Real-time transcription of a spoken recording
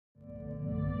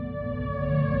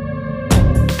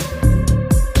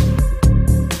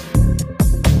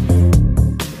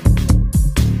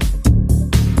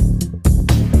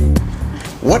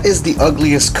What is the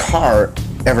ugliest car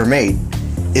ever made?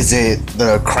 Is it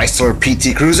the Chrysler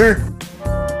PT Cruiser?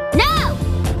 No!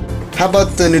 How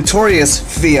about the notorious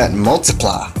Fiat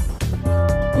Multipla?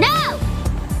 No!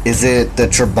 Is it the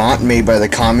Trabant made by the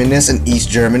communists in East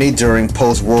Germany during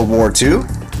post-World War II?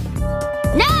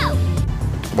 No!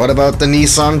 What about the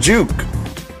Nissan Juke?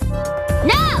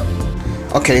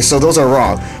 No! Okay, so those are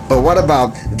wrong. But what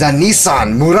about the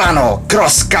Nissan Murano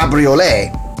Cross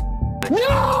Cabriolet?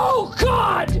 No!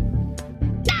 God!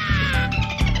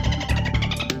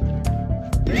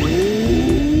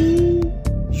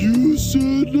 You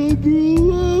said number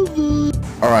 11.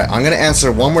 Alright, I'm gonna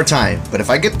answer one more time, but if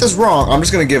I get this wrong, I'm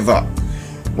just gonna give up.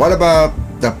 What about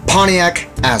the Pontiac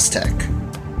Aztek?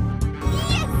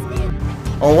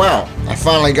 Oh wow, I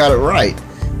finally got it right.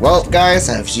 Well guys,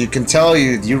 as you can tell,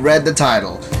 you read the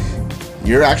title.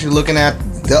 You're actually looking at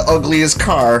the ugliest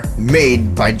car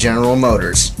made by General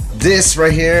Motors. This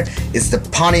right here is the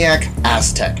Pontiac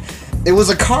Aztek. It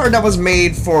was a car that was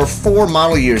made for 4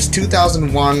 model years,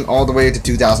 2001 all the way to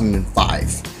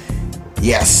 2005.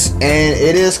 Yes, and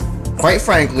it is, quite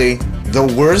frankly, the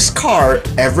worst car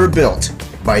ever built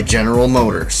by General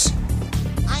Motors.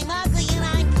 I'm ugly and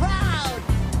I'm proud!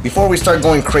 Before we start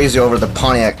going crazy over the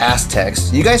Pontiac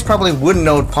Aztecs, you guys probably wouldn't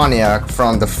know Pontiac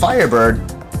from the Firebird,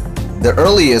 the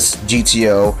earliest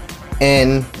GTO,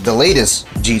 and the latest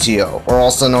GTO, or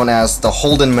also known as the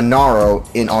Holden Monaro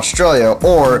in Australia,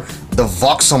 or the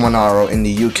Vauxhall Monaro in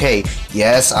the UK.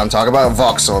 Yes, I'm talking about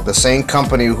Vauxhall, the same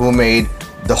company who made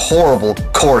the horrible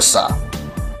Corsa.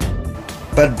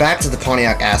 But back to the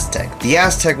Pontiac Aztek. The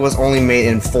Aztek was only made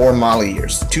in 4 model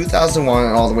years, 2001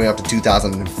 and all the way up to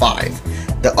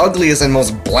 2005. The ugliest and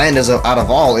most blandest out of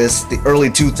all is the early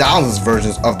 2000s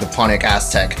versions of the Pontiac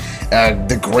Aztek.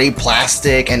 The gray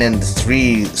plastic, and then the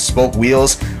 3-spoke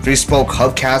wheels, 3-spoke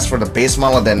hubcaps for the base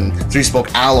model, and then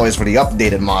 3-spoke alloys for the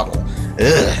updated model.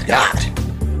 Ugh, God.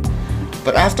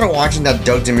 But after watching that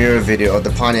Doug DeMuro video of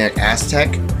the Pontiac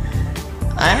Aztek,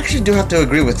 I actually do have to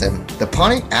agree with him. The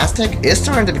Pontiac Aztek is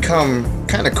starting to become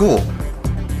kinda cool.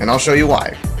 And I'll show you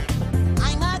why.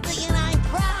 I'm ugly and I'm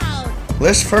proud!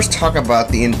 Let's first talk about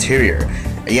the interior.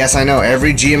 Yes, I know,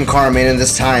 every GM car made in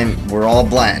this time were all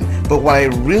bland. But what I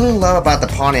really love about the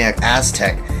Pontiac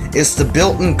Aztek is the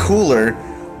built-in cooler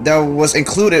that was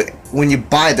included when you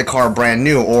buy the car brand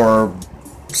new or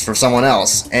for someone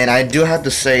else. And I do have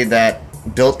to say that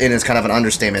built-in is kind of an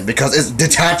understatement because it's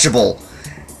detachable.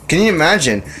 Can you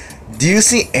imagine? Do you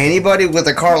see anybody with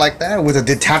a car like that with a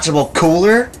detachable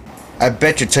cooler? I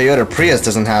bet your Toyota Prius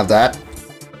doesn't have that.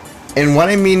 And when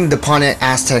I mean the Pontiac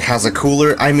Aztek has a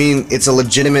cooler, I mean it's a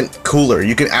legitimate cooler.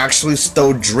 You can actually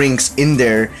stow drinks in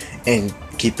there and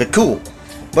keep it cool.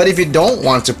 But if you don't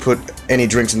want to put any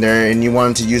drinks in there and you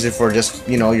want to use it for just,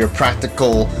 you know, your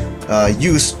practical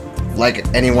use like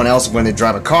anyone else when they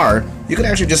drive a car, you can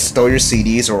actually just stow your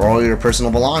CDs or all your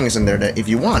personal belongings in there if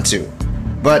you want to.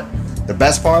 But the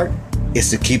best part is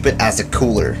to keep it as a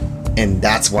cooler, and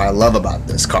that's what I love about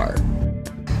this car.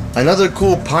 Another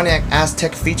cool Pontiac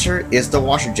Aztek feature is the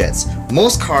washer jets.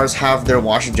 Most cars have their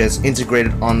washer jets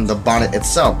integrated on the bonnet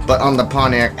itself, but on the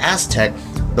Pontiac Aztek,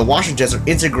 the washer jets are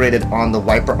integrated on the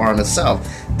wiper arm itself.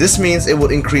 This means it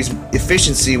will increase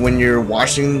efficiency when you're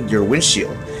washing your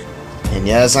windshield. And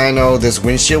yes, I know this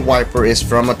windshield wiper is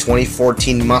from a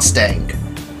 2014 Mustang,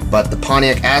 but the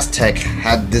Pontiac Aztek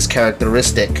had this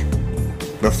characteristic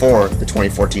before the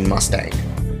 2014 Mustang.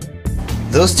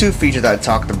 Those two features that I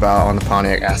talked about on the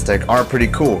Pontiac Aztek are pretty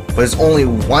cool, but there's only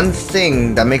one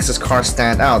thing that makes this car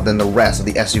stand out than the rest of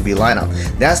the SUV lineup.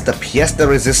 That's the pièce de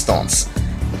résistance.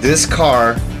 This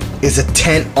car is a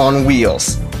tent on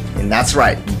wheels. And that's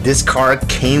right, this car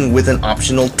came with an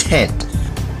optional tent.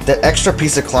 That extra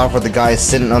piece of cloth where the guy is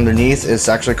sitting underneath is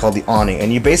actually called the awning,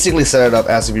 and you basically set it up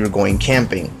as if you were going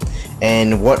camping.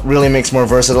 And what really makes more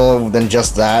versatile than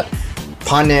just that,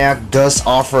 Pontiac does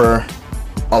offer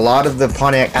a lot of the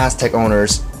Pontiac Aztek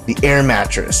owners the air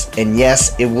mattress, and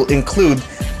yes, it will include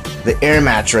the air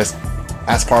mattress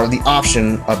as part of the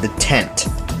option of the tent.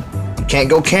 You can't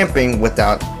go camping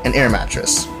without an air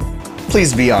mattress.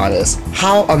 Please be honest,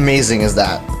 how amazing is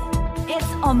that? It's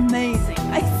amazing.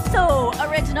 It's so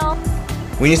original.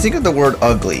 When you think of the word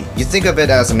ugly, you think of it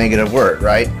as a negative word,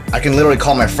 right? I can literally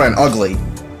call my friend ugly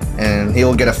and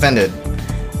he'll get offended.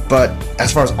 But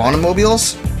as far as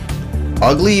automobiles,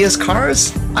 ugliest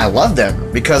cars, I love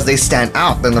them because they stand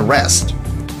out than the rest.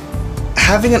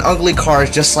 Having an ugly car is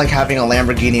just like having a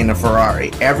Lamborghini and a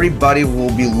Ferrari. Everybody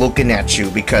will be looking at you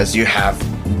because you have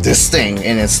this thing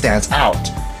and it stands out.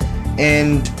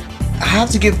 And I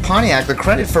have to give Pontiac the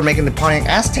credit for making the Pontiac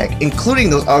Aztek, including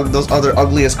those other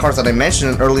ugliest cars that I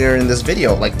mentioned earlier in this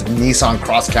video, like the Nissan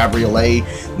Cross Cabriolet,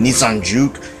 Nissan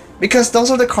Juke, because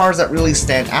those are the cars that really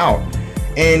stand out.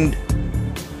 And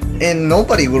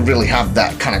nobody would really have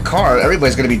that kind of car.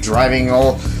 Everybody's gonna be driving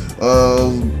all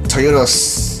Toyota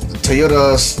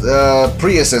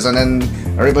Priuses, and then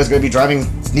everybody's gonna be driving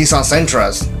Nissan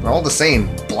Sentras. They're all the same,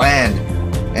 bland,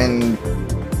 and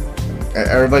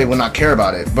everybody will not care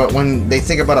about it. But when they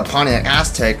think about a Pontiac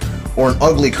Aztek or an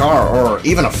ugly car, or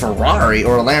even a Ferrari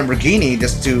or a Lamborghini,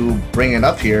 just to bring it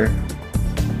up here,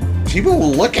 people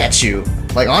will look at you.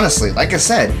 Like, honestly, like I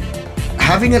said,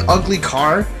 having an ugly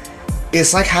car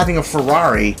is like having a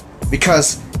Ferrari,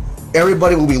 because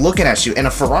everybody will be looking at you, and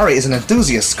a Ferrari is an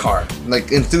enthusiast car,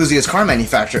 like enthusiast car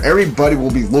manufacturer. Everybody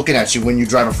will be looking at you when you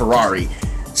drive a Ferrari.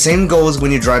 Same goes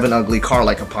when you drive an ugly car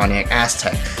like a Pontiac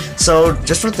Aztek. So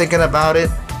just for thinking about it,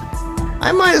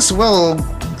 I might as well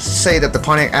say that the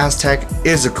Pontiac Aztek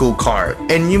is a cool car,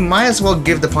 and you might as well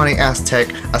give the Pontiac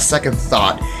Aztek a second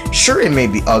thought. Sure, it may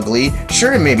be ugly,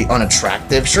 sure it may be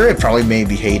unattractive, sure it probably may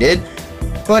be hated,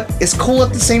 but it's cool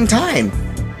at the same time.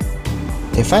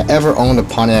 If I ever owned a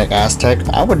Pontiac Aztek,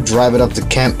 I would drive it up to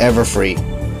Camp Everfree.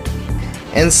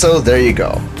 And so there you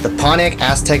go. The Pontiac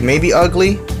Aztek may be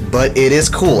ugly, but it is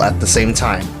cool at the same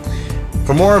time.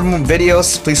 For more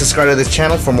videos, please subscribe to this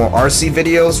channel for more RC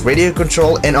videos, radio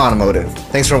control, and automotive.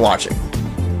 Thanks for watching.